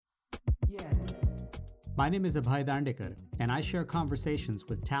My name is Abhay, and I share conversations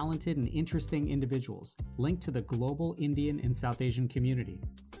with talented and interesting individuals linked to the global Indian and South Asian community.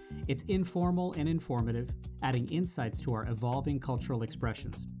 It's informal and informative, adding insights to our evolving cultural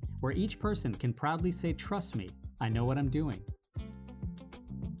expressions, where each person can proudly say, "Trust me, I know what I'm doing."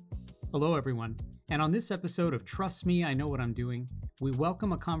 Hello, everyone, and on this episode of Trust Me, I Know What I'm Doing, we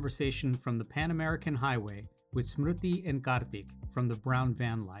welcome a conversation from the Pan American Highway with Smriti and Kartik from the Brown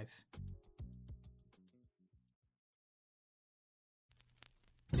Van Life.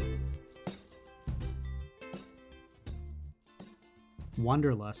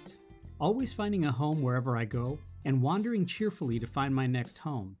 Wanderlust. Always finding a home wherever I go, and wandering cheerfully to find my next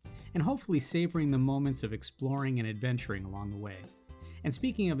home, and hopefully savoring the moments of exploring and adventuring along the way. And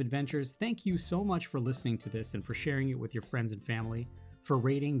speaking of adventures, thank you so much for listening to this and for sharing it with your friends and family, for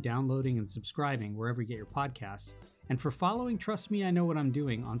rating, downloading, and subscribing wherever you get your podcasts, and for following Trust Me, I Know What I'm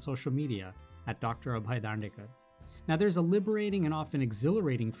Doing on social media at Dr. Abhay. Now, there's a liberating and often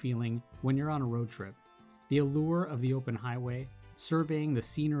exhilarating feeling when you're on a road trip. The allure of the open highway, surveying the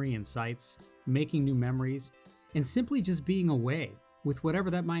scenery and sights, making new memories, and simply just being away with whatever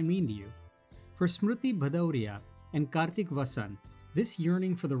that might mean to you. For Smriti Bhadauria and Kartik Vasan, this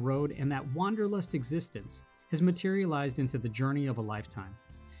yearning for the road and that wanderlust existence has materialized into the journey of a lifetime.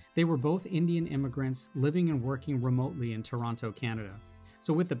 They were both Indian immigrants living and working remotely in Toronto, Canada.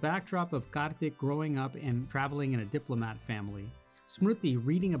 So with the backdrop of Kartik growing up and traveling in a diplomat family, Smriti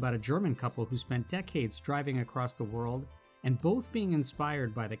reading about a German couple who spent decades driving across the world, and both being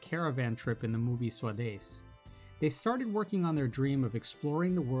inspired by the caravan trip in the movie Swades, they started working on their dream of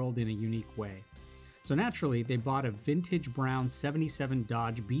exploring the world in a unique way. So naturally, they bought a vintage brown 77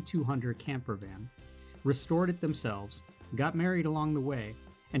 Dodge B200 camper van, restored it themselves, got married along the way,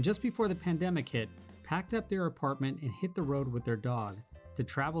 and just before the pandemic hit, packed up their apartment and hit the road with their dog to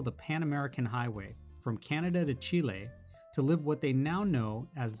travel the Pan American Highway from Canada to Chile to live what they now know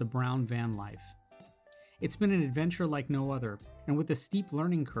as the Brown Van Life. It's been an adventure like no other, and with a steep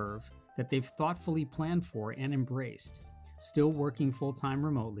learning curve that they've thoughtfully planned for and embraced, still working full-time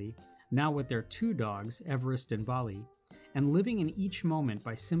remotely, now with their two dogs, Everest and Bali, and living in each moment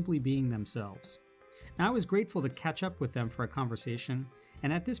by simply being themselves. Now, I was grateful to catch up with them for a conversation,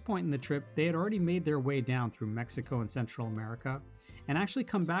 and at this point in the trip, they had already made their way down through Mexico and Central America, and actually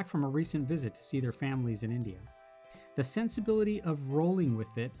come back from a recent visit to see their families in India. The sensibility of rolling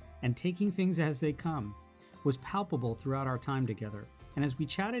with it and taking things as they come was palpable throughout our time together, and as we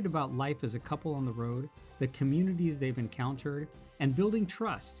chatted about life as a couple on the road, the communities they've encountered, and building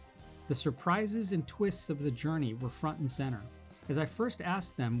trust, the surprises and twists of the journey were front and center, as I first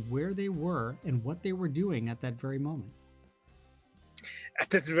asked them where they were and what they were doing at that very moment.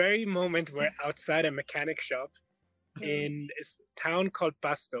 At this very moment, we're outside a mechanic shop in a town called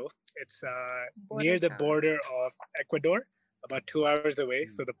Pasto. It's near the border of Ecuador, about 2 hours away.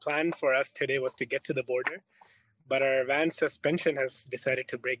 So the plan for us today was to get to the border, but our van suspension has decided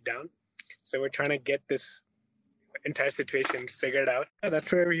to break down. So we're trying to get this entire situation figured out.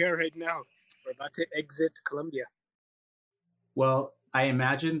 That's where we are right now. We're about to exit Colombia. Well, I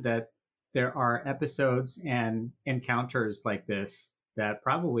imagine that there are episodes and encounters like this that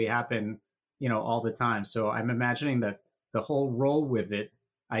probably happen, all the time. So I'm imagining that the whole roll with it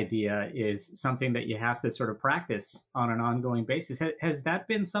idea is something that you have to sort of practice on an ongoing basis. Has that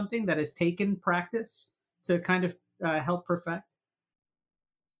been something that has taken practice to kind of help perfect?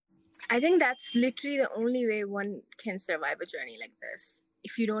 I think that's literally the only way one can survive a journey like this.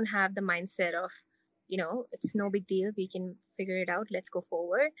 If you don't have the mindset of, it's no big deal, we can figure it out, let's go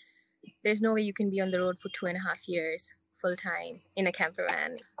forward. There's no way you can be on the road for 2.5 years full time in a camper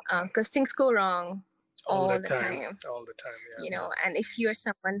van, because things go wrong all the time. All the time, yeah. And if you're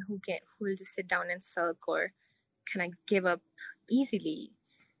someone who will just sit down and sulk or kind of give up easily,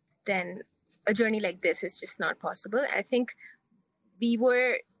 then a journey like this is just not possible. I think we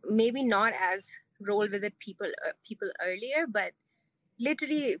were maybe not as roll with it people earlier, but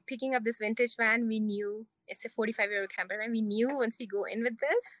literally picking up this vintage van, we knew it's a 45-year-old camper van. We knew once we go in with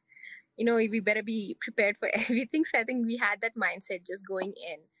this, we better be prepared for everything. So I think we had that mindset just going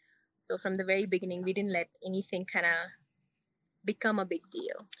in. So from the very beginning, we didn't let anything kind of become a big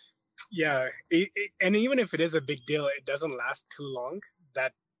deal. Yeah, and even if it is a big deal, it doesn't last too long.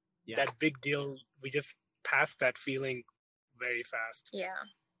 That big deal, we just pass that feeling very fast. Yeah.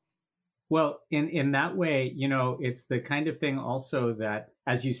 Well, in that way, it's the kind of thing also that,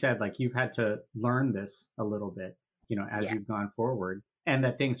 as you said, like you've had to learn this a little bit, as you've gone forward, and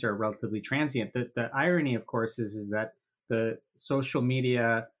that things are relatively transient. The irony, of course, is that the social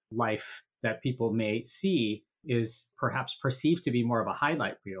media life that people may see is perhaps perceived to be more of a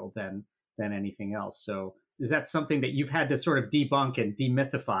highlight reel than than anything else. So is that something that you've had to sort of debunk and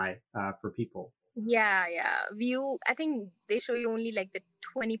demythify for people? Yeah. I think they show you only like the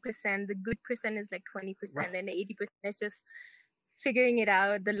 20%. The good percent is like 20%, right. And the 80% is just figuring it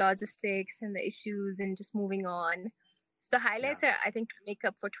out, the logistics and the issues, and just moving on. So the highlights are, I think, to make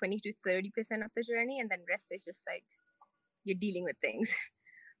up for 20 to 30% of the journey, and then rest is just like you're dealing with things.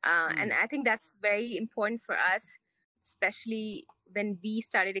 And I think that's very important for us, especially when we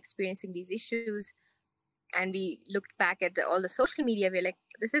started experiencing these issues and we looked back at all the social media. We're like,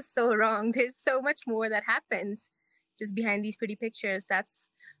 this is so wrong. There's so much more that happens just behind these pretty pictures. That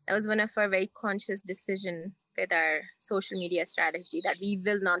was one of our very conscious decision with our social media strategy, that we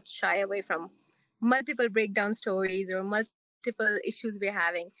will not shy away from multiple breakdown stories or multiple issues we're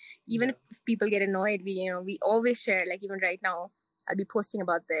having. Even if people get annoyed, we always share. Like even right now, I'll be posting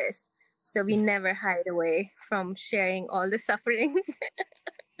about this. So we never hide away from sharing all the suffering.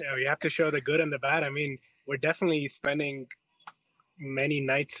 Yeah, we have to show the good and the bad. I mean, we're definitely spending many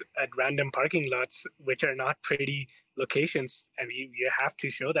nights at random parking lots, which are not pretty locations. And you have to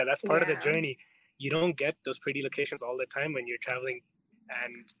show that. That's part of the journey. You don't get those pretty locations all the time when you're traveling.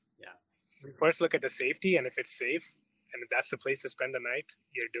 And we first look at the safety, and if it's safe and if that's the place to spend the night,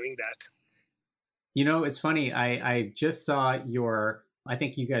 you're doing that. It's funny. I just saw I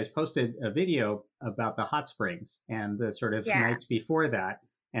think you guys posted a video about the hot springs and the sort of nights before that,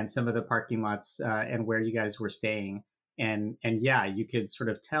 and some of the parking lots and where you guys were staying. And you could sort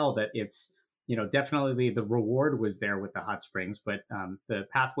of tell that it's, definitely the reward was there with the hot springs, but the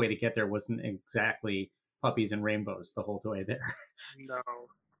pathway to get there wasn't exactly puppies and rainbows the whole way there. No,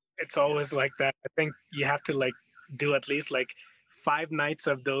 it's always like that. I think you have to do at least 5 nights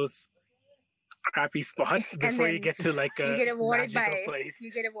of those crappy spots before you get to a magical place.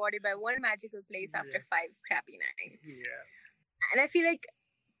 You get awarded by one magical place after 5 crappy nights. Yeah. And I feel like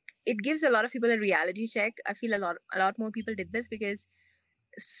it gives a lot of people a reality check. I feel a lot more people did this because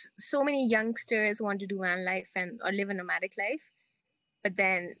so many youngsters want to do van life or live a nomadic life. But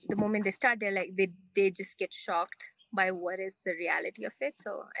then the moment they start, they're like, they just get shocked by what is the reality of it.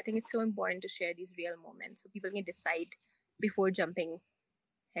 So I think it's so important to share these real moments so people can decide before jumping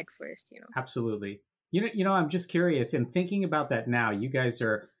head first, Absolutely. I'm just curious, and thinking about that now, you guys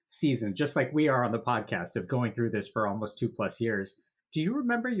are seasoned, just like we are on the podcast of going through this for almost 2+ years. Do you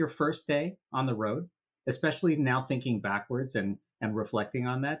remember your first day on the road, especially now thinking backwards and reflecting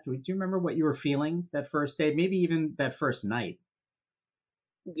on that? Do you remember what you were feeling that first day, maybe even that first night?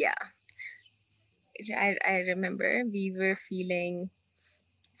 Yeah. I remember we were feeling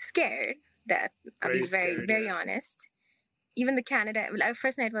scared. I'll be very honest. Even our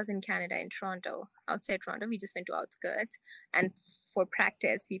first night was in Canada, in Toronto, outside Toronto. We just went to outskirts, and for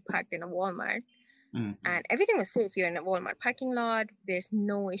practice, we parked in a Walmart. Mm-hmm. And everything was safe. You're in a Walmart parking lot. There's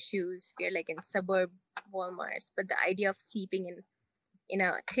no issues. We're in suburb Walmarts. But the idea of sleeping in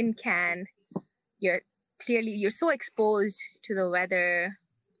a tin can, you're so exposed to the weather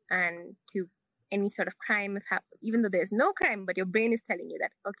and to any sort of crime, even though there's no crime, but your brain is telling you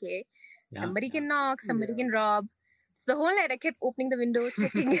that, okay, somebody can knock, somebody can rob. So the whole night I kept opening the window,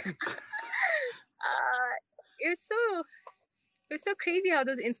 checking. It was so crazy how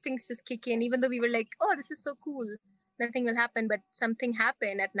those instincts just kick in, even though we were like, oh, this is so cool. Nothing will happen. But something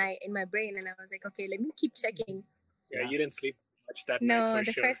happened at night in my brain. And I was like, okay, let me keep checking. Yeah, you didn't sleep much that night. No,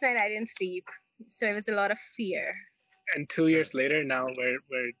 the first night I didn't sleep. So it was a lot of fear. And 2 years later, now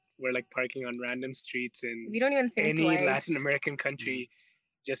we're parking on random streets in we don't even think any twice. Latin American country.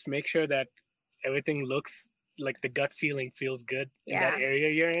 Just make sure that everything looks like the gut feeling feels good in that area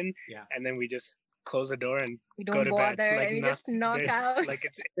you're in. Yeah. And then we just close the door and go to bed. And we just knock out.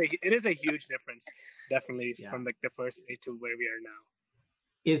 It is a huge difference, definitely, from the first day to where we are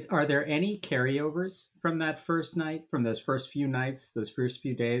now. Are there any carryovers from that first night, from those first few nights, those first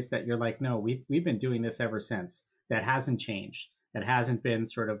few days that you're like, no, we've been doing this ever since? That hasn't changed. That hasn't been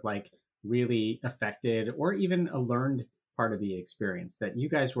sort of really affected or even a learned part of the experience, that you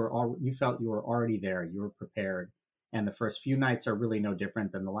guys you felt you were already there, you were prepared, and the first few nights are really no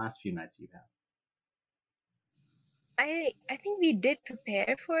different than the last few nights you've had? I think we did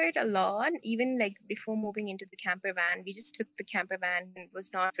prepare for it a lot. Even before moving into the camper van, we just took the camper van and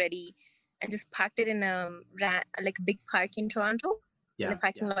was not ready and just parked it in a big park in Toronto, in the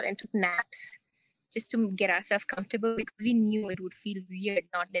parking lot, and took naps just to get ourselves comfortable, because we knew it would feel weird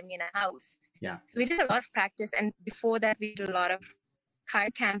not living in a house. Yeah. So we did a lot of practice, and before that we did a lot of car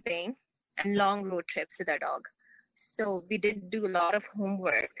camping and long road trips with our dog. So we did do a lot of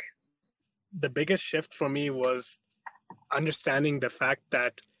homework. The biggest shift for me was understanding the fact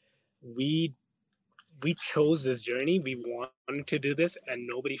that we we chose this journey. We wanted to do this, and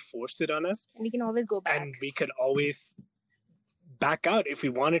nobody forced it on us. And we can always go back. And we could always back out if we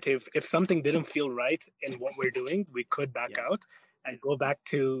wanted to. If something didn't feel right in what we're doing, we could back out and go back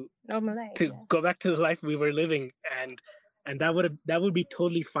to normal life. Go back to the life we were living, and that would be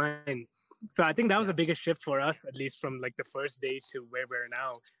totally fine. So I think that was the biggest shift for us, at least from like the first day to where we're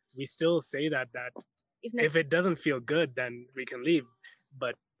now. We still say that if it doesn't feel good, then we can leave.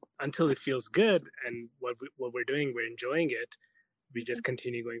 But until it feels good and what we're doing, we're enjoying it, we just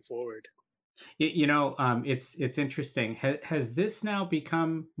continue going forward. It's interesting. Has this now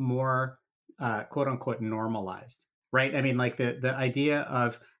become more quote unquote normalized, right? I mean, like the idea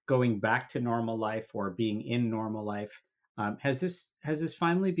of going back to normal life or being in normal life, has this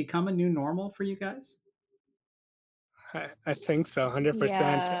finally become a new normal for you guys? I think so, 100%.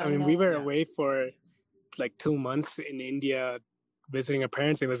 Yeah, I mean, we were away for like 2 months in India visiting our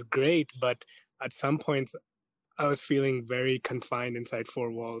parents. It was great, but at some points I was feeling very confined inside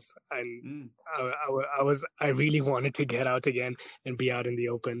four walls, and I really wanted to get out again and be out in the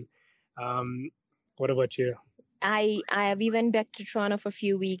open. What about you? We went back to Toronto for a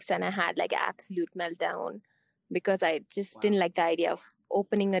few weeks, and I had like an absolute meltdown because I just didn't like the idea of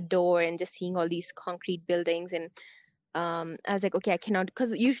opening a door and just seeing all these concrete buildings. And I was like, okay, I cannot,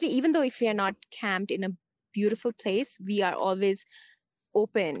 because usually, even though if we are not camped in a beautiful place, we are always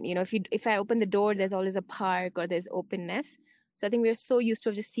open. If I open the door, there's always a park or there's openness. So I think we're so used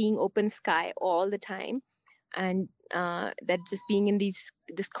to just seeing open sky all the time, and that just being in this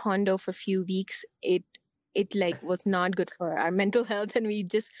condo for a few weeks, it like was not good for our mental health, and we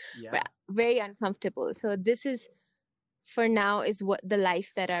just were very uncomfortable. So this is, for now, is what the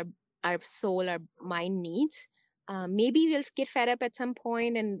life that our soul, our mind needs. Maybe we'll get fed up at some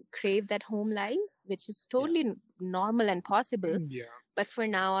point and crave that home life, which is totally normal and possible. Yeah. But for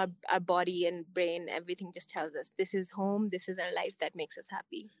now, our body and brain, everything just tells us this is home, this is our life that makes us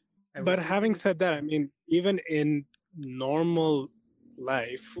happy. But having said that, I mean, even in normal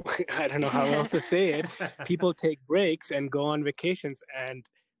life, I don't know how else to say it, people take breaks and go on vacations. And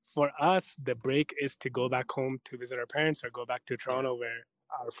for us, the break is to go back home to visit our parents or go back to Toronto where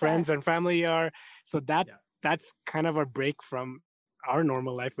our friends and family are. So that's kind of our break from our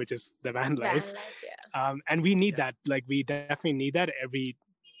normal life, which is the van life. And we need that. Like, we definitely need that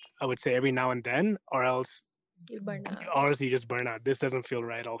I would say every now and then, or else you burn out. Or else you just burn out. This doesn't feel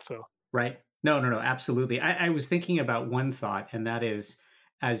right also. Right. No, absolutely. I was thinking about one thought, and that is,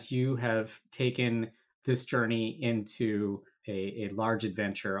 as you have taken this journey into a large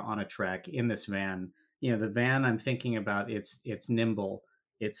adventure on a trek in this van, the van I'm thinking about, it's nimble,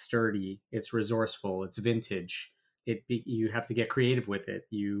 it's sturdy, it's resourceful, it's vintage. You have to get creative with it.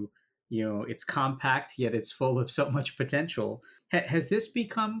 It's compact, yet it's full of so much potential. Has this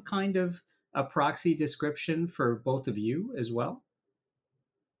become kind of a proxy description for both of you as well?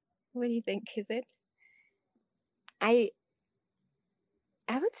 What do you think? Is it? I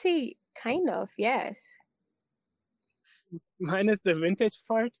would say kind of, yes. Minus the vintage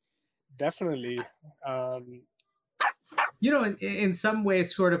part, definitely. In some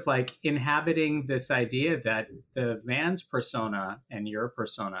ways, sort of like inhabiting this idea that the van's persona and your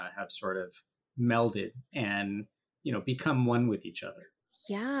persona have sort of melded and, become one with each other.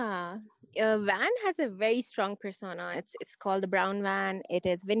 Yeah. Van has a very strong persona. It's called the brown van. It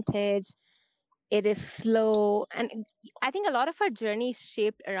is vintage. It is slow. And I think a lot of our journey is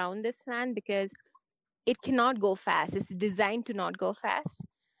shaped around this van because it cannot go fast. It's designed to not go fast.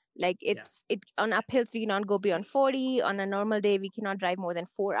 Like it on uphills, we cannot go beyond 40. On a normal day, we cannot drive more than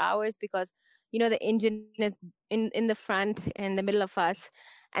 4 hours because, the engine is in the front and the middle of us,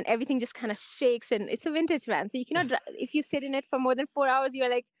 and everything just kind of shakes. And it's a vintage van. So you cannot drive. If you sit in it for more than 4 hours, you're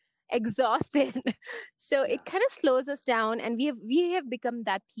like exhausted. So it kind of slows us down. And we have become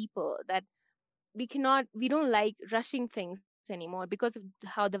that people that we don't like rushing things anymore because of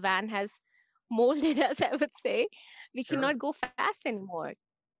how the van has molded us, I would say. We cannot go fast anymore.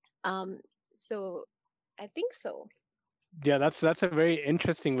 So I think so. Yeah, that's a very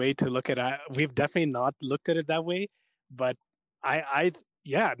interesting way to look at it. We've definitely not looked at it that way, but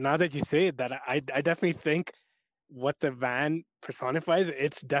now that you say it, that I definitely think what the van personifies,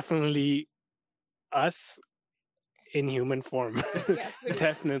 it's definitely us in human form.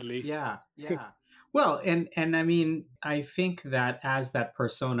 Definitely. Yeah. Well, and I mean, I think that as that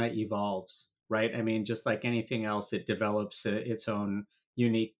persona evolves, right? I mean, just like anything else, it develops its own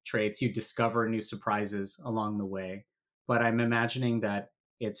unique traits. You discover new surprises along the way. But I'm imagining that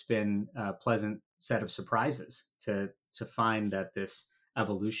it's been a pleasant set of surprises to find that this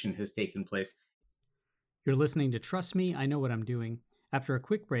evolution has taken place. You're listening to Trust Me, I Know What I'm Doing. After a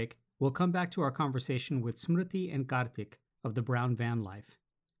quick break, We'll come back to our conversation with Smriti and Kartik of the Brown Van Life.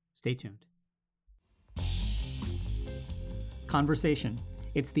 Stay tuned. Conversation.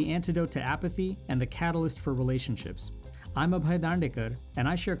 It's the antidote to apathy and the catalyst for relationships. I'm Abhay Dandekar, and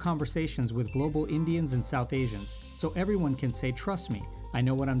I share conversations with global Indians and South Asians so everyone can say, "Trust me, I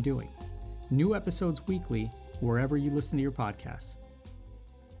know what I'm doing." New episodes weekly, wherever you listen to your podcasts.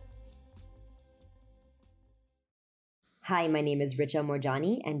 Hi, my name is Richa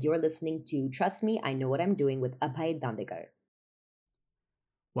Morjani, and you're listening to Trust Me, I Know What I'm Doing with Abhay Dandekar.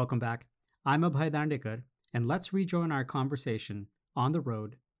 Welcome back. I'm Abhay Dandekar, and let's rejoin our conversation on the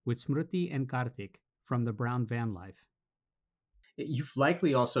road with Smriti and Kartik from the Brown Van Life. You've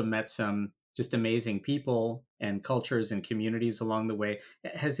likely also met some just amazing people and cultures and communities along the way.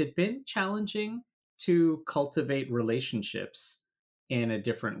 Has it been challenging to cultivate relationships in a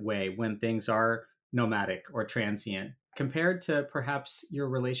different way when things are nomadic or transient compared to perhaps your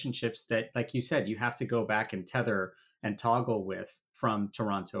relationships that, like you said, you have to go back and tether and toggle with from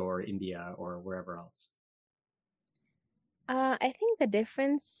Toronto or India or wherever else? I think the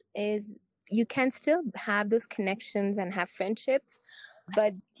difference is you can still have those connections and have friendships,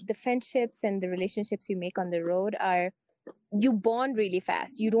 but the friendships and the relationships you make on the road are, you bond really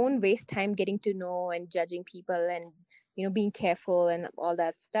fast. You don't waste time getting to know and judging people and, being careful and all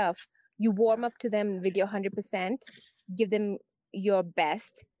that stuff. You warm up to them with your 100%, give them your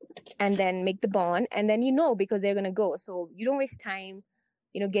best, and then make the bond. And then, because they're going to go. So you don't waste time,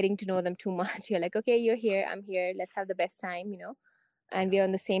 getting to know them too much. You're like, okay, you're here, I'm here. Let's have the best time, and we're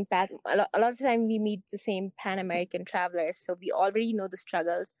on the same path. A lot of the time we meet the same Pan-American travelers. So we already know the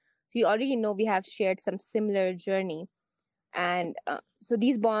struggles. So we already know we have shared some similar journey. And so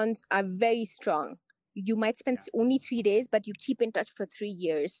these bonds are very strong. You might spend only 3 days, but you keep in touch for 3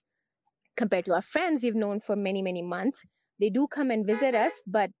 years. Compared to our friends we've known for many, many months. They do come and visit us,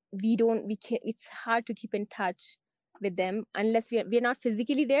 but we can't, it's hard to keep in touch with them unless we're not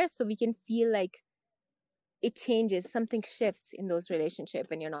physically there. So we can feel like it changes, something shifts in those relationships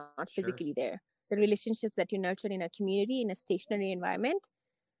when you're not physically there. The relationships that you nurture in a community, in a stationary environment,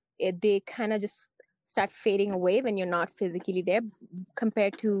 they kind of just start fading away when you're not physically there.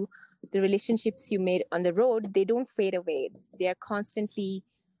 Compared to the relationships you made on the road, they don't fade away. They are constantly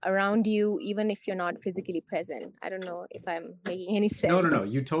around you, even if you're not physically present. I don't know if I'm making any sense. No.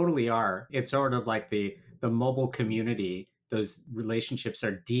 You totally are. It's sort of like the mobile community. Those relationships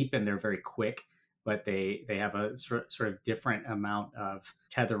are deep and they're very quick, but they have a sort of different amount of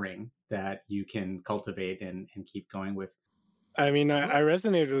tethering that you can cultivate and keep going with. I mean, I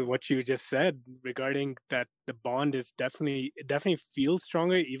resonate with what you just said regarding that the bond is definitely feels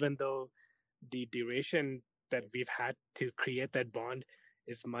stronger, even though the duration that we've had to create that bond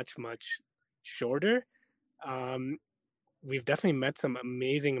is much, much shorter. We've definitely met some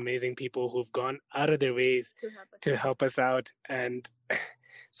amazing people who've gone out of their ways to help us out. And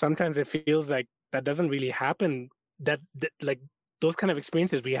sometimes it feels like that doesn't really happen. That like those kind of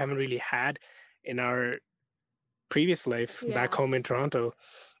experiences we haven't really had in our previous life back home in Toronto.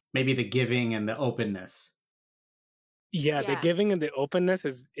 Maybe the giving and the openness. Yeah, the giving and the openness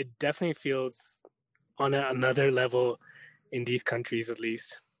it definitely feels on another level in these countries, at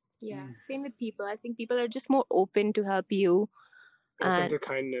least. Yeah, same with people. I think people are just more open to help you. Open to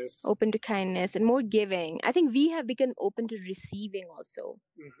kindness. Open to kindness and more giving. I think we have become open to receiving also,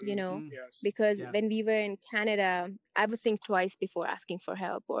 because when we were in Canada, I would think twice before asking for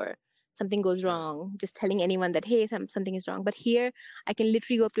help or something goes wrong, just telling anyone that, hey, something is wrong. But here, I can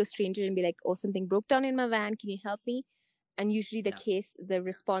literally go up to a stranger and be like, oh, something broke down in my van. Can you help me? And usually the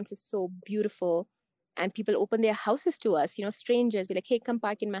response is so beautiful. And people open their houses to us, strangers be like, hey, come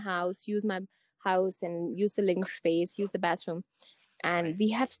park in my house, use my house and use the living space, use the bathroom. And we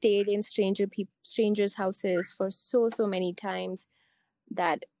have stayed in strangers' houses for so many times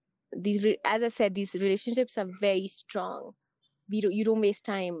that as I said, these relationships are very strong. You don't waste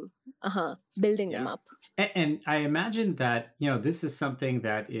time building them up. And I imagine that, this is something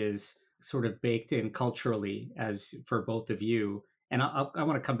that is sort of baked in culturally as for both of you. And I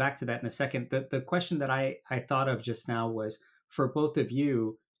want to come back to that in a second. The question that I thought of just now was for both of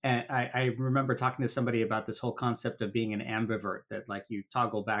you. And I remember talking to somebody about this whole concept of being an ambivert, that like you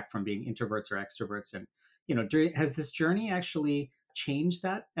toggle back from being introverts or extroverts. And, has this journey actually changed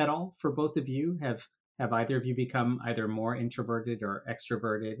that at all for both of you? Have either of you become either more introverted or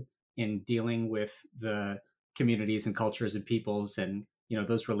extroverted in dealing with the communities and cultures and peoples and,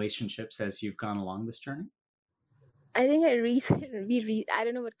 those relationships as you've gone along this journey? I think I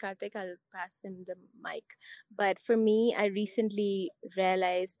don't know what Kartik, I'll pass him the mic. But for me, I recently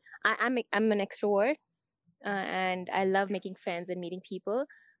realized I'm an extrovert and I love making friends and meeting people.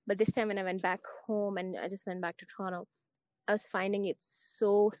 But this time when I went back home and I just went back to Toronto, I was finding it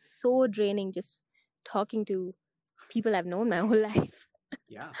so draining just talking to people I've known my whole life.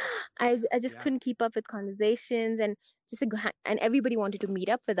 Yeah. I just couldn't keep up with conversations, and and everybody wanted to meet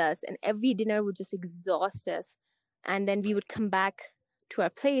up with us, and every dinner would just exhaust us. And then we would come back to our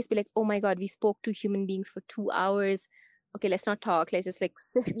place, be like, oh my God, we spoke to human beings for 2 hours. Okay, let's not talk. Let's just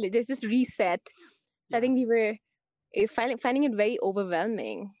let's just reset. So I think we were finding it very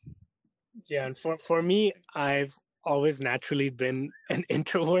overwhelming. Yeah, and for me, I've always naturally been an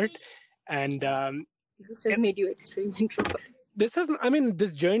introvert, and this has made you extreme introvert.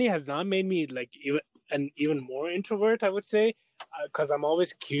 This journey has not made me like even more introvert, I would say, because I'm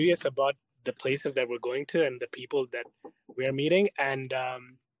always curious about the places that we're going to and the people that we're meeting, and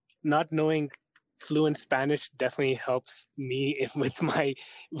not knowing fluent Spanish definitely helps me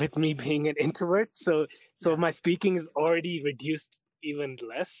with me being an introvert. So my speaking is already reduced even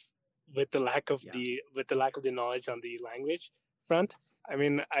less with the lack of the knowledge on the language front. I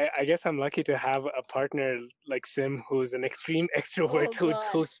mean, I guess I'm lucky to have a partner like Sim, who's an extreme extrovert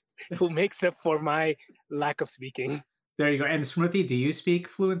who makes up for my lack of speaking. There you go. And Smriti, do you speak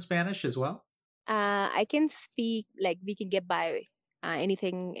fluent Spanish as well? I can speak, like we can get by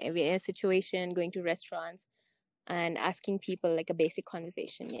anything in a situation, going to restaurants and asking people like a basic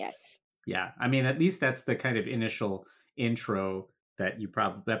conversation. Yes. Yeah. I mean, at least that's the kind of initial intro that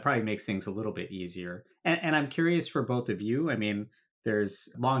probably makes things a little bit easier. And I'm curious for both of you. I mean, there's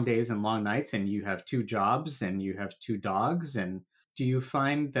long days and long nights, and you have 2 jobs and you have 2 dogs. And do you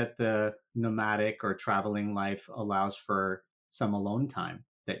find that the nomadic or traveling life allows for some alone time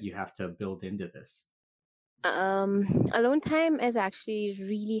that you have to build into this? Alone time is actually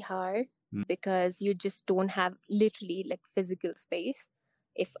really hard because you just don't have literally like physical space.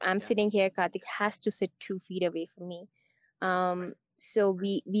 If I'm sitting here, Kartik has to sit 2 feet away from me. So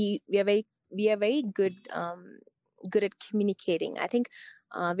we are very good at communicating. I think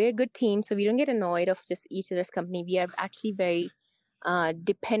we're a good team, so we don't get annoyed of just each other's company. We are actually very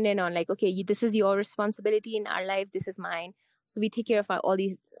dependent on like, okay, this is your responsibility in our life, this is mine. So we take care of all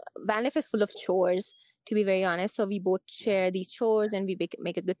these. Van life is full of chores, to be very honest. So we both share these chores and we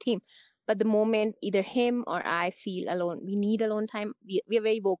make a good team. But the moment either him or I feel alone, we need alone time, we are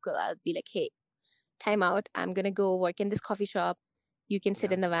very vocal. I'll be like, hey, time out. I'm going to go work in this coffee shop. You can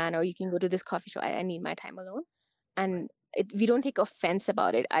sit in the van or you can go to this coffee shop. I need my time alone. And we don't take offense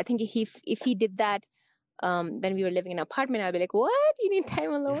about it. I think if he did that when we were living in an apartment, I'd be like, what? You need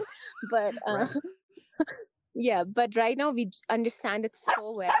time alone? But yeah, but right now we understand it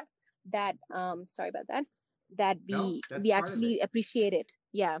so well that sorry about that, that we actually appreciate it.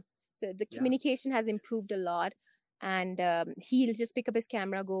 Yeah. So the communication has improved a lot, and he'll just pick up his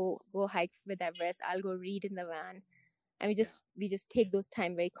camera, go hike with Everest. I'll go read in the van, and we just take those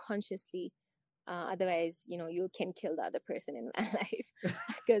time very consciously. Otherwise, you can kill the other person in van life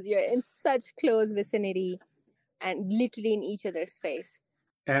because you're in such close vicinity and literally in each other's face.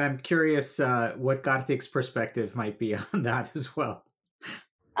 And I'm curious what Kartik's perspective might be on that as well.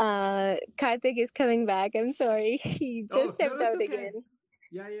 Kartik is coming back. I'm sorry. He just stepped out again.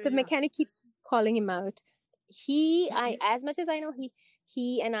 The mechanic keeps calling him out. As much as I know,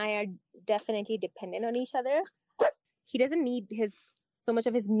 he and I are definitely dependent on each other. He doesn't need so much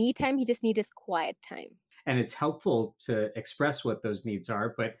of his me time. He just needs his quiet time. And it's helpful to express what those needs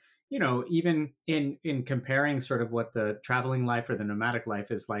are. But, even in comparing sort of what the traveling life or the nomadic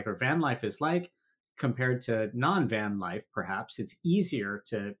life is like, or van life is like, compared to non-van life, perhaps it's easier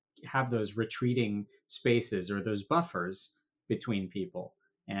to have those retreating spaces or those buffers between people.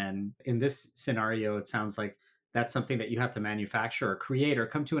 And in this scenario, it sounds like that's something that you have to manufacture or create or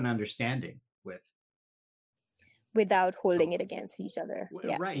come to an understanding with. Without holding it against each other.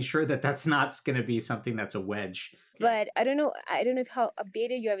 Yeah. Right. Ensure that that's not going to be something that's a wedge. But I don't know if how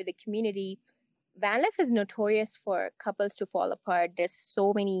updated you are with the community. Van life is notorious for couples to fall apart. There's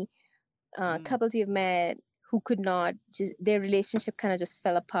so many couples we've met who could not, their relationship kind of just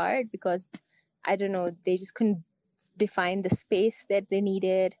fell apart because, I don't know, they just couldn't define the space that they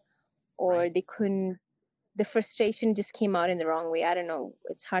needed, or they couldn't, the frustration just came out in the wrong way. I don't know.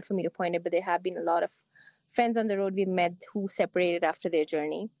 It's hard for me to point it, but there have been a lot of friends on the road we've met who separated after their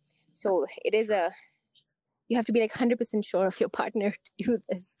journey. So it is you have to be like 100% sure of your partner to do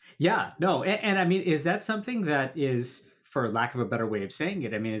this. Yeah, no. And I mean, is that something that is, for lack of a better way of saying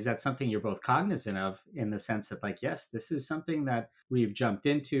it, I mean, is that something you're both cognizant of in the sense that like, yes, this is something that we've jumped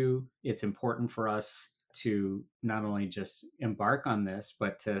into. It's important for us to not only just embark on this,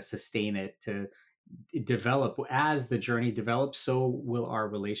 but to sustain it, to develop. As the journey develops, so will our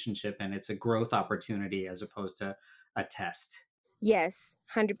relationship, and it's a growth opportunity as opposed to a test. Yes,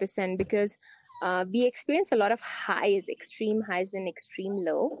 100%. Because we experience a lot of highs, extreme highs and extreme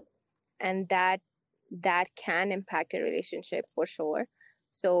low, and that can impact a relationship for sure.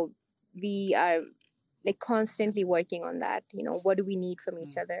 So we are like constantly working on that. What do we need from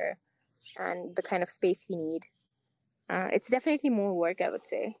each other, and the kind of space we need. It's definitely more work, I would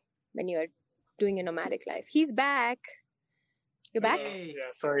say, when you're doing a nomadic life. He's back. You're back?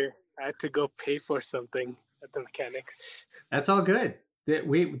 Yeah, sorry. I had to go pay for something at the mechanic. That's all good.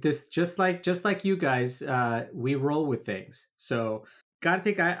 This just like you guys, we roll with things. So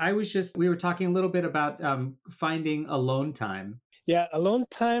Kartik, I was just we were talking a little bit about finding alone time. Yeah, alone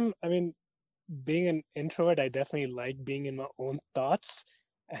time. I mean, being an introvert, I definitely like being in my own thoughts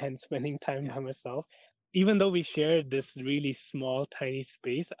and spending time by myself. Even though we share this really small, tiny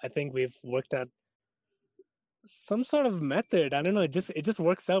space, I think we've worked out some sort of method. I don't know. It just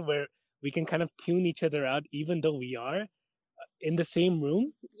works out where we can kind of tune each other out, even though we are in the same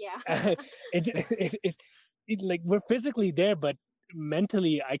room. Yeah. It like we're physically there, but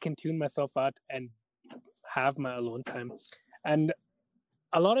mentally I can tune myself out and have my alone time. And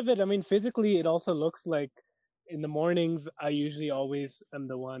a lot of it, I mean, physically, it also looks like in the mornings, I usually always am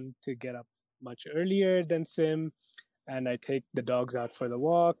the one to get up much earlier than Sim. And I take the dogs out for the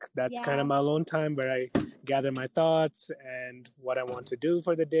walk. That's kind of my alone time where I gather my thoughts and what I want to do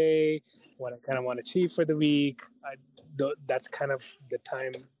for the day, what I kind of want to achieve for the week. That's kind of the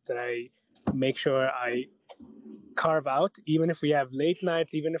time that I make sure I carve out. Even if we have late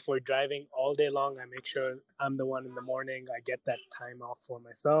nights, even if we're driving all day long, I make sure I'm the one in the morning. I get that time off for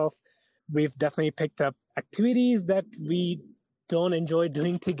myself. We've definitely picked up activities that we don't enjoy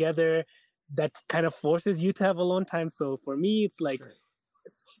doing together that kind of forces you to have alone time. So for me, it's like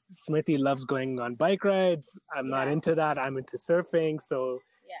Smriti loves going on bike rides. I'm not into that. I'm into surfing. So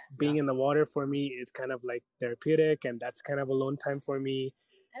being in the water for me is kind of like therapeutic, and that's kind of alone time for me.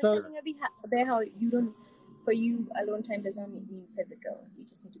 So Abhay, how you don't, for you, alone time does not mean physical. You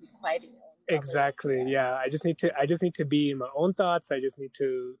just need to be quiet in your own bubble. Exactly. Yeah. I just need to be in my own thoughts. I just need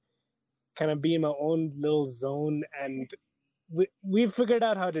to kind of be in my own little zone, and we've figured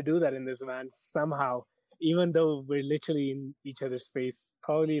out how to do that in this van somehow, even though we're literally in each other's face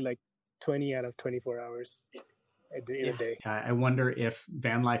probably like 20 out of 24 hours in a day. I wonder if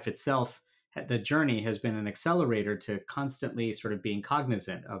van life itself, the journey has been an accelerator to constantly sort of being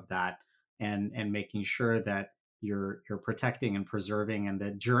cognizant of that and making sure that you're protecting and preserving, and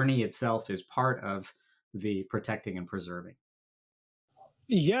the journey itself is part of the protecting and preserving.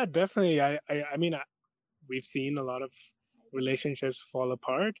 Yeah, definitely. I mean, we've seen a lot of relationships fall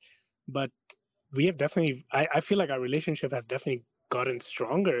apart, but we have definitely, I feel like our relationship has definitely gotten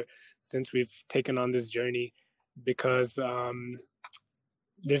stronger since we've taken on this journey, because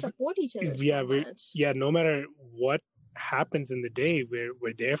you support each other so much. no matter what happens in the day,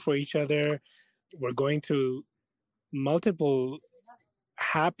 we're there for each other. We're going through multiple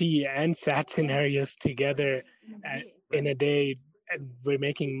happy and sad scenarios together in a day, and we're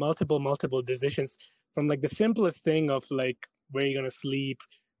making multiple decisions, from like the simplest thing of like where you're going to sleep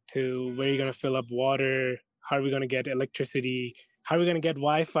to where you're going to fill up water, how are we going to get electricity, how are we going to get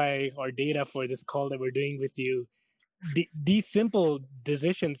Wi-Fi or data for this call that we're doing with you. These simple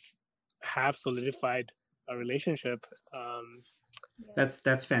decisions have solidified our relationship.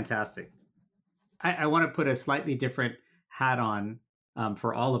 That's fantastic. I want to put a slightly different hat on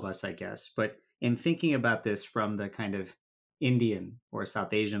for all of us, I guess. But in thinking about this from the kind of Indian or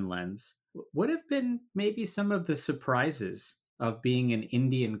South Asian lens, what have been maybe some of the surprises of being an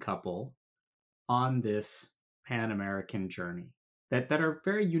Indian couple on this Pan-American journey that are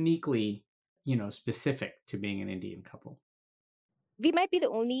very uniquely, specific to being an Indian couple? We might be the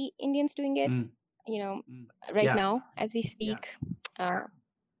only Indians doing it, right now as we speak.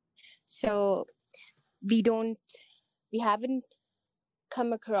 So we haven't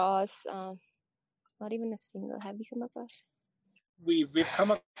come across, not even a single. Have we come across? We've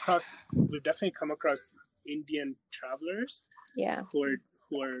definitely come across Indian travelers. Yeah. Who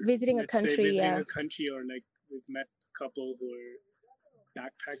are visiting a country. A country, or like we've met a couple who are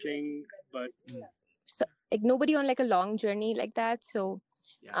backpacking, but so like nobody on like a long journey like that. So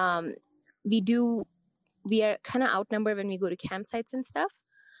we are kind of outnumbered when we go to campsites and stuff.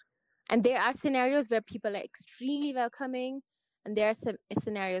 And there are scenarios where people are extremely welcoming, and there are some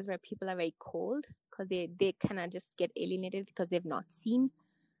scenarios where people are very cold because they kind of just get alienated because they've not seen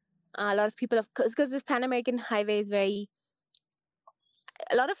a lot of people, because this Pan American highway is very,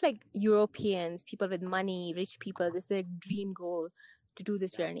 a lot of like Europeans, people with money, rich people, this is their dream goal to do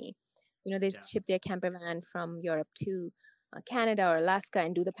this journey. They ship their camper van from Europe to Canada or Alaska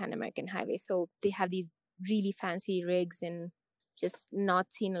and do the Pan American highway. So they have these really fancy rigs and just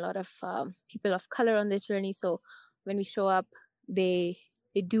not seen a lot of people of color on this journey. So when we show up, they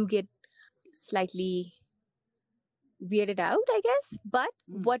do get slightly weirded out, I guess. But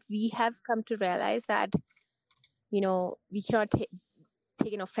what we have come to realize that, we cannot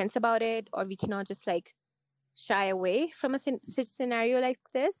take an offense about it, or we cannot just like shy away from a scenario like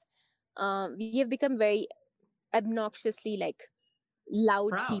this. We have become very obnoxiously like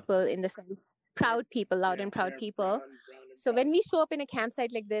loud people, in the sense proud people, loud and proud people. So when we show up in a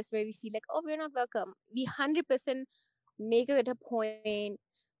campsite like this where we feel like, oh, we're not welcome, we 100% make it a point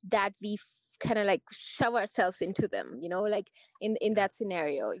that we kind of like shove ourselves into them, like in that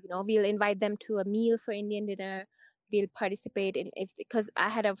scenario. We'll invite them to a meal for Indian dinner. We'll participate in, because I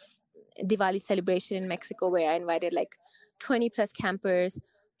had a Diwali celebration in Mexico where I invited like 20 plus campers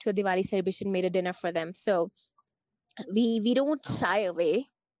to a Diwali celebration, made a dinner for them. So we don't shy away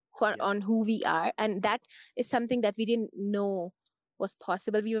on who we are, and that is something that we didn't know was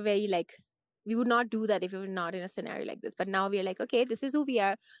possible. We were very like, we would not do that if we were not in a scenario like this. But now we're like, okay, this is who we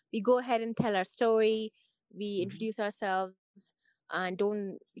are. We go ahead and tell our story. We introduce ourselves and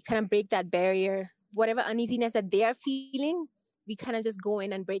don't kind of break that barrier. Whatever uneasiness that they are feeling, we kind of just go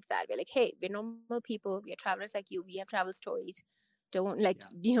in and break that. We're like, hey, we're normal people. We are travelers like you. We have travel stories. Don't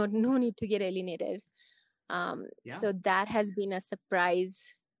no need to get alienated. So that has been a surprise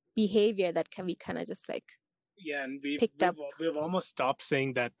behavior that we kind of just like and we've almost stopped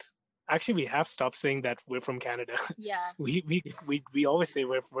saying that. Actually, we have stopped saying that we're from Canada. Yeah. we always say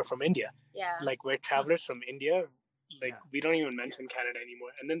we're from India. Yeah. Like, we're travelers from India. Like, we don't even mention Canada anymore.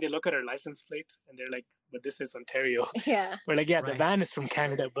 And then they look at our license plate and they're like, but this is Ontario. Yeah. We're like, the van is from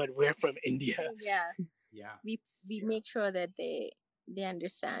Canada, but we're from India. Yeah. Yeah. We make sure that they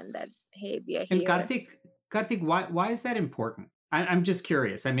understand that, hey, we are And here. Kartik, why is that important? I'm just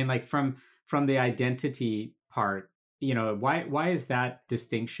curious. I mean, like from the identity part, why is that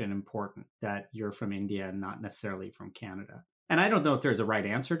distinction important, that you're from India and not necessarily from Canada? And I don't know if there's a right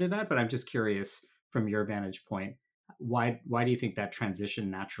answer to that, but I'm just curious from your vantage point, why do you think that transition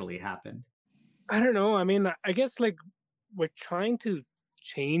naturally happened? I don't know. I mean, I guess like we're trying to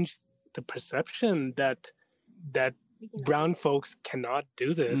change the perception that brown folks cannot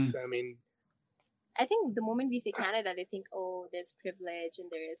do this. I mean, I think the moment we say Canada, they think, oh, there's privilege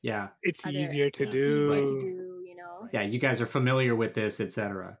and there's it's easier to do. Yeah, you guys are familiar with this,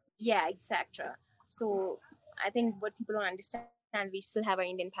 etc. Yeah, etc. So I think what people don't understand, we still have our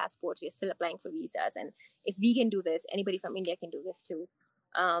Indian passports. We're still applying for visas, and if we can do this, anybody from India can do this too.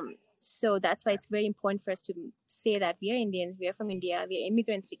 So that's why it's very important for us to say that we are Indians, we are from India, we are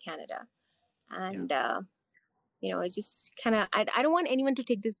immigrants to Canada, and it's just kind of, I don't want anyone to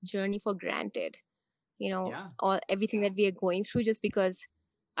take this journey for granted. All everything that we are going through just because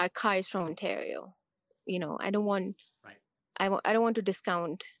our car is from Ontario. I don't want I don't want to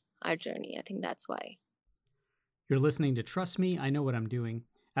discount our journey. I think that's why. You're listening to Trust Me, I Know What I'm Doing.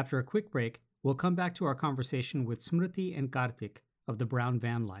 After a quick break, we'll come back to our conversation with Smriti and Kartik of the Brown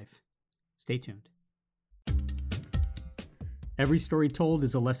Van Life. Stay tuned. Every story told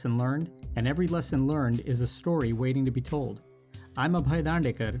is a lesson learned, and every lesson learned is a story waiting to be told. I'm Abhay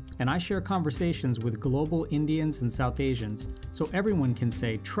Dandekar, and I share conversations with global Indians and South Asians so everyone can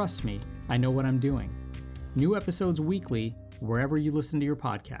say, trust me, I know what I'm doing. New episodes weekly, wherever you listen to your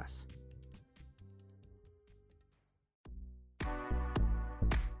podcasts.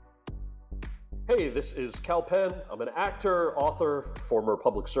 Hey, this is Cal Penn. I'm an actor, author, former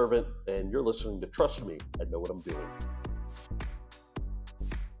public servant, and you're listening to Trust Me, I Know What I'm Doing.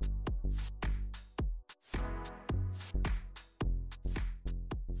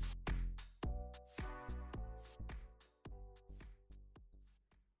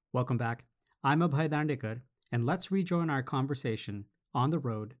 Welcome back. I'm Abhay Dandekar, and let's rejoin our conversation on the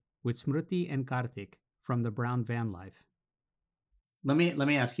road with Smriti and Kartik from the Brown Van Life. Let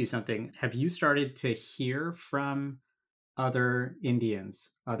me ask you something. Have you started to hear from other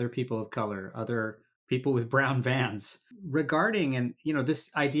Indians, other people of color, other people with brown vans regarding, and this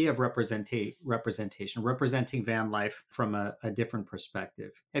idea of representation, representing van life from a different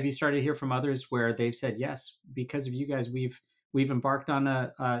perspective? Have you started to hear from others where they've said, yes, because of you guys, we've embarked on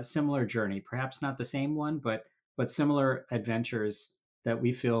a similar journey, perhaps not the same one, but similar adventures that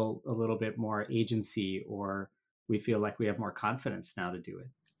we feel a little bit more agency, or we feel like we have more confidence now to do it?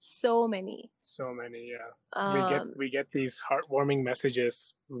 So many, yeah. We get these heartwarming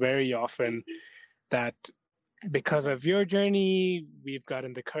messages very often that because of your journey, we've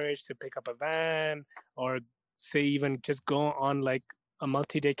gotten the courage to pick up a van, or say even just go on like a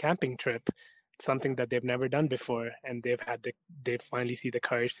multi-day camping trip, something that they've never done before, and they finally see the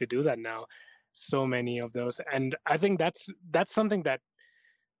courage to do that now. so many of those. And I think that's something that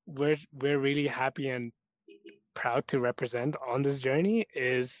we're really happy and proud to represent on this journey,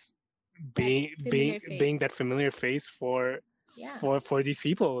 is being that familiar face for these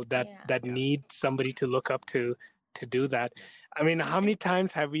people that need somebody to look up to do that. I mean, how many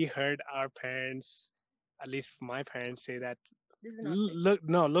times have we heard our parents, at least my parents, say that, This is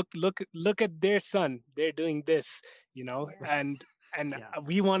not look at their son, they're doing this, and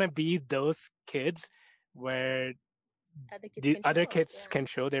we want to be those kids where the other kids can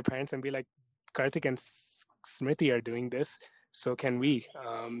show their parents and be like, Kartik and Smriti are doing this, so can we.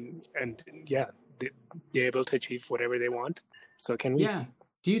 And yeah, they're able to achieve whatever they want, so can we. Yeah.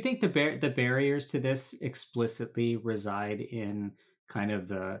 Do you think the barriers to this explicitly reside in kind of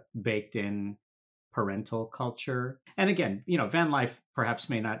the baked in parental culture? And again, van life perhaps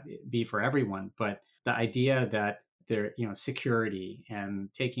may not be for everyone, but the idea that there, security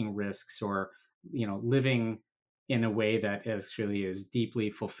and taking risks, or living in a way that actually is deeply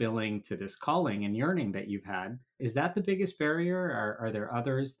fulfilling to this calling and yearning that you've had, is that the biggest barrier? Are there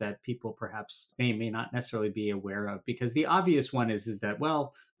others that people perhaps may not necessarily be aware of? Because the obvious one is that,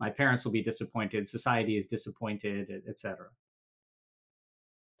 well, my parents will be disappointed, society is disappointed, etc.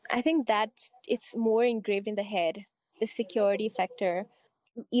 I think that it's more engraved in the head, the security factor.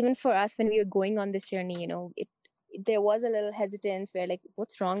 Even for us, when we were going on this journey, there was a little hesitance where, like,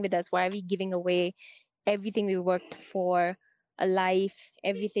 what's wrong with us? Why are we giving away everything we worked for, a life,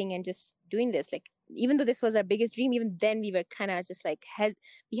 everything, and just doing this? Like, even though this was our biggest dream, even then we were kind of just like,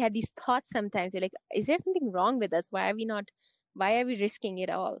 we had these thoughts sometimes. We're like, is there something wrong with us? Why are we risking it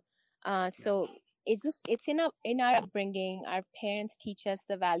all? So it's in our upbringing. Our parents teach us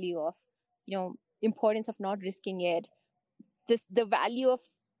the value of, importance of not risking it. The value of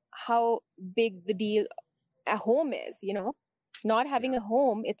how big the deal a home is, not having a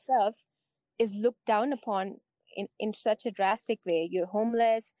home itself is looked down upon in such a drastic way. You're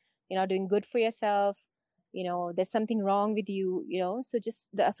homeless, you're not doing good for yourself, there's something wrong with you, so just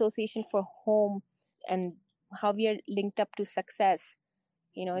the association for home and how we are linked up to success,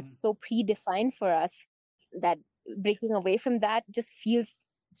 it's so predefined for us that breaking away from that just feels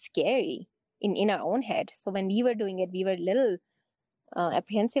scary in our own head. So when we were doing it, we were a little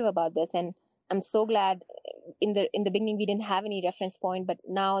apprehensive about this, and I'm so glad in the beginning we didn't have any reference point, but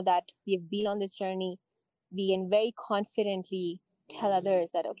now that we've been on this journey, we can very confidently tell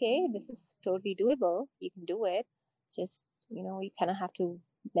others that, okay, this is totally doable, you can do it. Just, you kind of have to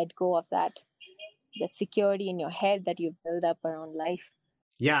let go of that security in your head that you've built up around life.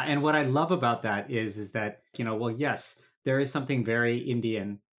 Yeah, and what I love about that is that, well, yes, there is something very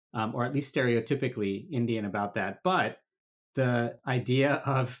Indian, or at least stereotypically Indian about that, but the idea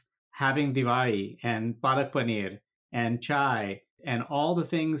of having Diwali and Palak Paneer and chai and all the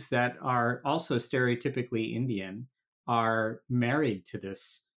things that are also stereotypically Indian are married to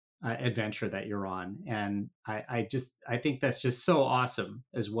this adventure that you're on. And I think that's just so awesome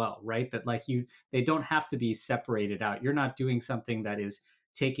as well, right? That they don't have to be separated out. You're not doing something that is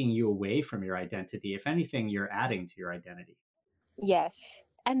taking you away from your identity. If anything, you're adding to your identity. Yes.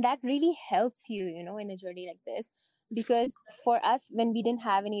 And that really helps you, in a journey like this. Because for us, when we didn't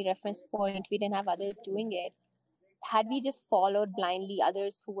have any reference point, we didn't have others doing it. Had we just followed blindly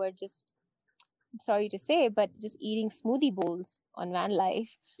others who were just, sorry to say, but just eating smoothie bowls on van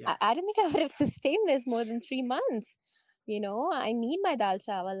life, I don't think I would have sustained this more than 3 months. I need my dal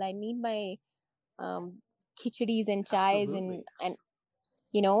chawal, I need my khichadis and chais. Absolutely.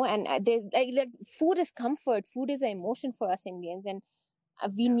 and there's like food is comfort, food is an emotion for us Indians, and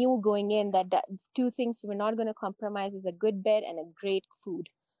we knew going in that two things we were not going to compromise is a good bed and a great food,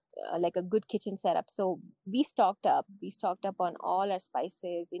 like a good kitchen setup. So we stocked up on all our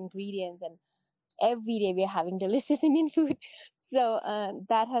spices, ingredients, and every day we're having delicious Indian food. So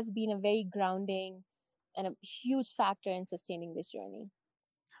that has been a very grounding and a huge factor in sustaining this journey.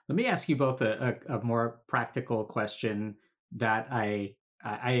 Let me ask you both a more practical question that I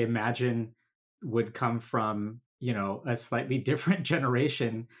imagine would come from, a slightly different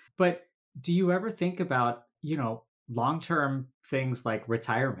generation. But do you ever think about, long-term things like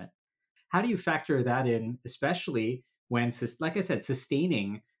retirement? How do you factor that in, especially when, like I said,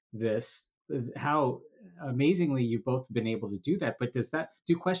 sustaining this, how amazingly you've both been able to do that. But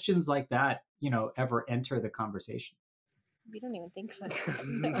do questions like that, ever enter the conversation? We don't even think about it.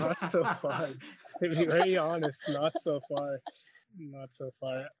 Not so far. To be very honest, not so far.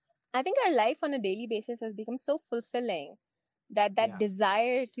 I think our life on a daily basis has become so fulfilling that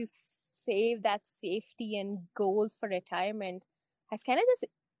desire to save that safety and goals for retirement has kind of just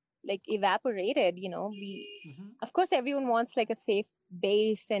like evaporated. We of course everyone wants like a safe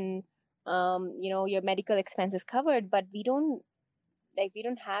base and your medical expenses covered, but we don't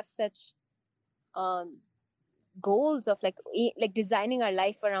have such goals of like designing our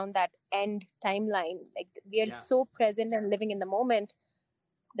life around that end timeline. Like we are so present and living in the moment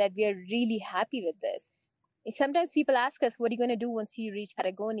that we are really happy with this. Sometimes people ask us, what are you going to do once you reach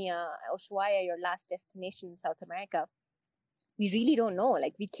Patagonia, Ushuaia, your last destination in South America? We really don't know.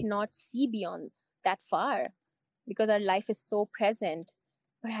 Like we cannot see beyond that far because our life is so present.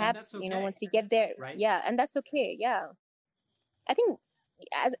 Perhaps, once we get there, right? Yeah, and that's okay. Yeah. I think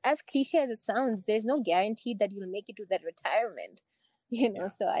as cliche as it sounds, there's no guarantee that you'll make it to that retirement,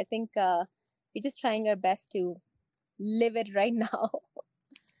 So I think we're just trying our best to live it right now.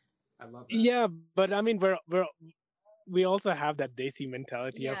 I love that. Yeah, but I mean, we also have that desi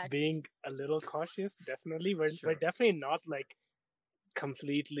mentality of being a little cautious. Definitely, we're definitely not like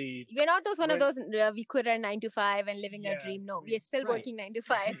completely. We're not one of those. We quit our 9 to 5 and living our dream. No, we are still working 9 to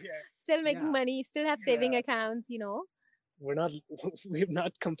 5, still making money, still have saving accounts. We've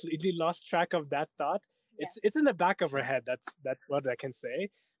not completely lost track of that thought. It's in the back of our head. That's what I can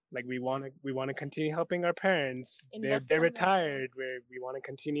say. Like we want to continue helping our parents. They're retired. We want to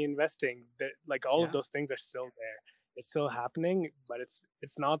continue investing. Like all of those things are still there. It's still happening, but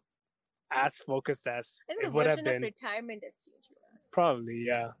it's not as focused as it would have been. The version of retirement has changed for us. Probably,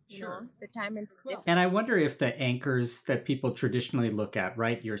 yeah. Retirement is different. And I wonder if the anchors that people traditionally look at,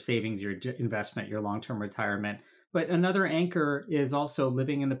 right? Your savings, your investment, your long-term retirement. But another anchor is also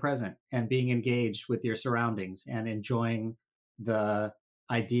living in the present and being engaged with your surroundings and enjoying the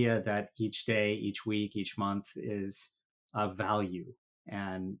idea that each day, each week, each month is of value.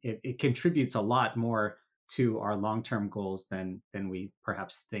 And it contributes a lot more to our long-term goals than we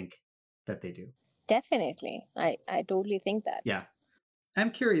perhaps think that they do. Definitely. I totally think that. Yeah.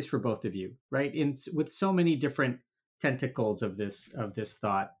 I'm curious for both of you, right? With so many different tentacles of this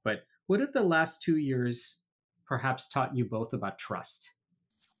thought, but what have the last 2 years perhaps taught you both about trust?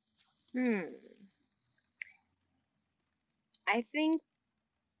 I think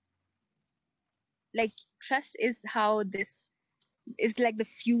like trust is how this is like the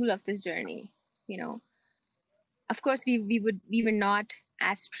fuel of this journey, Of course, we were not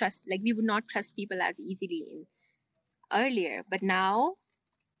as we would not trust people as easily earlier, but now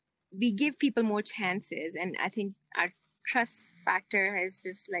we give people more chances, and I think our trust factor has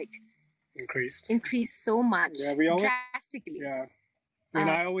just like increased so much, drastically. Yeah,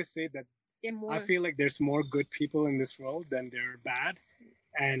 I always say that I feel like there's more good people in this world than there are bad,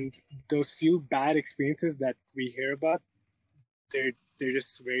 and those few bad experiences that we hear about, they're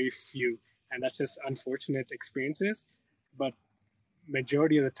just very few, and that's just unfortunate experiences. But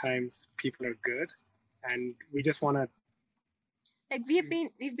majority of the times, people are good, and we just want to. Like we've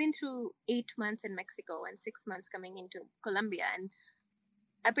been through 8 months in Mexico and 6 months coming into Colombia, and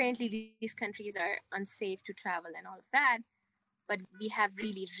apparently these countries are unsafe to travel and all of that. But we have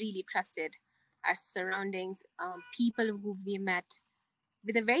really, really trusted our surroundings, people who we met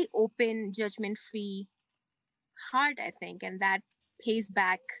with a very open, judgment-free heart, I think, and that pays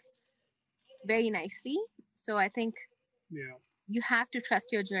back very nicely. So I think you have to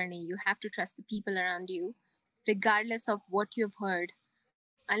trust your journey. You have to trust the people around you, regardless of what you've heard.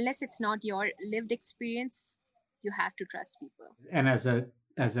 Unless it's not your lived experience, you have to trust people. And as a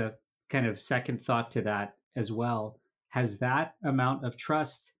kind of second thought to that as well, has that amount of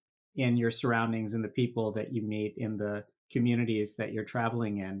trust in your surroundings and the people that you meet in the communities that you're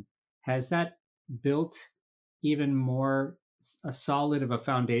traveling in, has that built even more a solid of a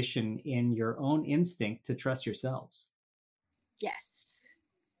foundation in your own instinct to trust yourselves? Yes.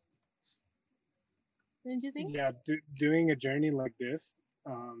 Don't you think? Yeah, doing a journey like this,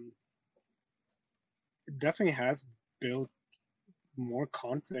 it definitely has built more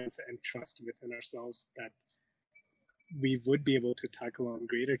confidence and trust within ourselves that we would be able to tackle on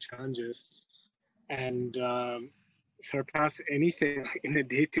greater challenges and surpass anything in a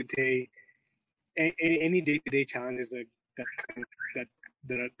day-to-day, any day-to-day challenges that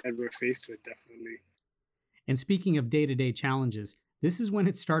we're faced with, definitely. And speaking of day-to-day challenges, this is when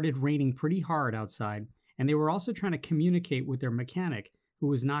it started raining pretty hard outside, and they were also trying to communicate with their mechanic, who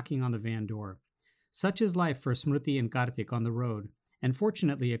was knocking on the van door. Such is life for Smriti and Kartik on the road, and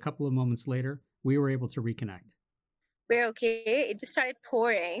fortunately, a couple of moments later, we were able to reconnect. We're okay. It just started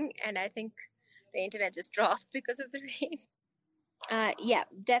pouring, and I think the internet just dropped because of the rain. Yeah,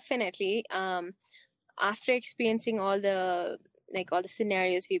 definitely. After experiencing all the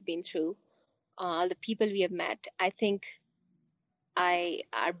scenarios we've been through, all the people we have met, I think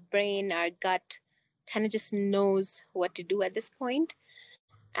our brain, our gut kind of just knows what to do at this point.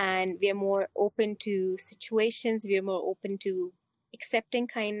 And we are more open to situations. We are more open to accepting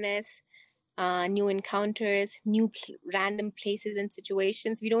kindness. new encounters, random places and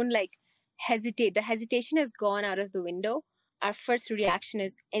situations. We don't like hesitate. The hesitation has gone out of the window. Our first reaction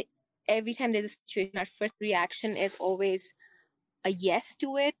is, every time there's a situation, our first reaction is always a yes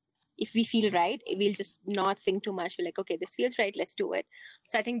to it. If we feel right, we'll just not think too much. We're like, okay, this feels right, let's do it.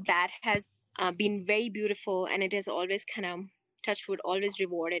 So I think that has been very beautiful, and it has always kind of, touch wood, always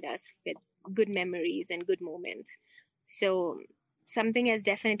rewarded us with good memories and good moments. So something has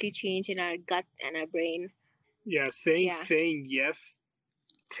definitely changed in our gut and our brain. Yeah, saying yes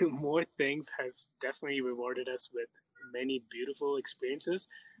to more things has definitely rewarded us with many beautiful experiences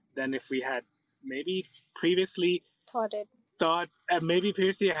than if we had maybe previously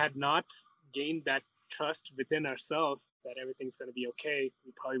had not gained that trust within ourselves that everything's going to be okay.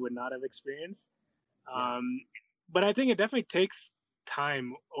 We probably would not have experienced. But I think it definitely takes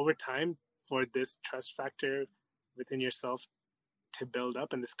time over time for this trust factor within yourself to build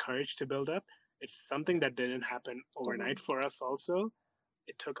up and this courage to build up. It's something that didn't happen overnight for us also.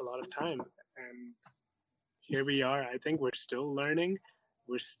 It took a lot of time, and here we are. I think we're still learning.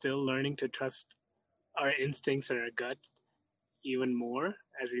 We're still learning to trust our instincts and our gut even more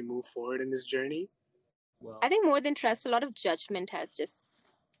as we move forward in this journey. Well, I think more than trust, a lot of judgment has just,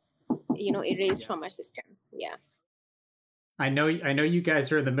 erased from our system. Yeah. I know you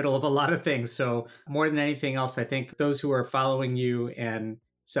guys are in the middle of a lot of things. So more than anything else, I think those who are following you and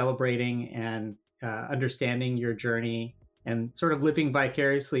celebrating and understanding your journey and sort of living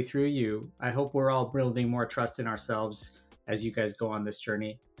vicariously through you, I hope we're all building more trust in ourselves as you guys go on this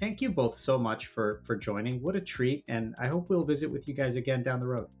journey. Thank you both so much for joining. What a treat. And I hope we'll visit with you guys again down the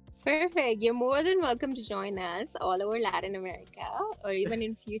road. Perfect. You're more than welcome to join us all over Latin America, or even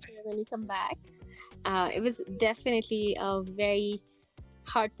in future when we come back. It was definitely a very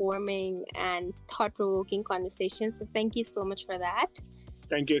heartwarming and thought-provoking conversation. So thank you so much for that.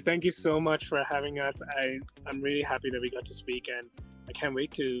 Thank you. Thank you so much for having us. I'm really happy that we got to speak, and I can't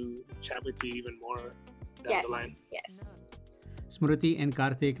wait to chat with you even more down the line. Yes. Smriti and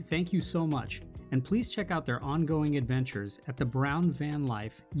Kartik, thank you so much. And please check out their ongoing adventures at the Brown Van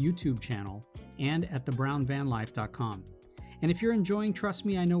Life YouTube channel and at thebrownvanlife.com. And if you're enjoying Trust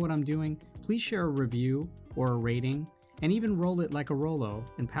Me, I Know What I'm Doing, please share a review or a rating, and even roll it like a Rolo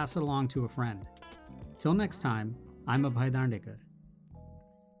and pass it along to a friend. Till next time, I'm Abhay.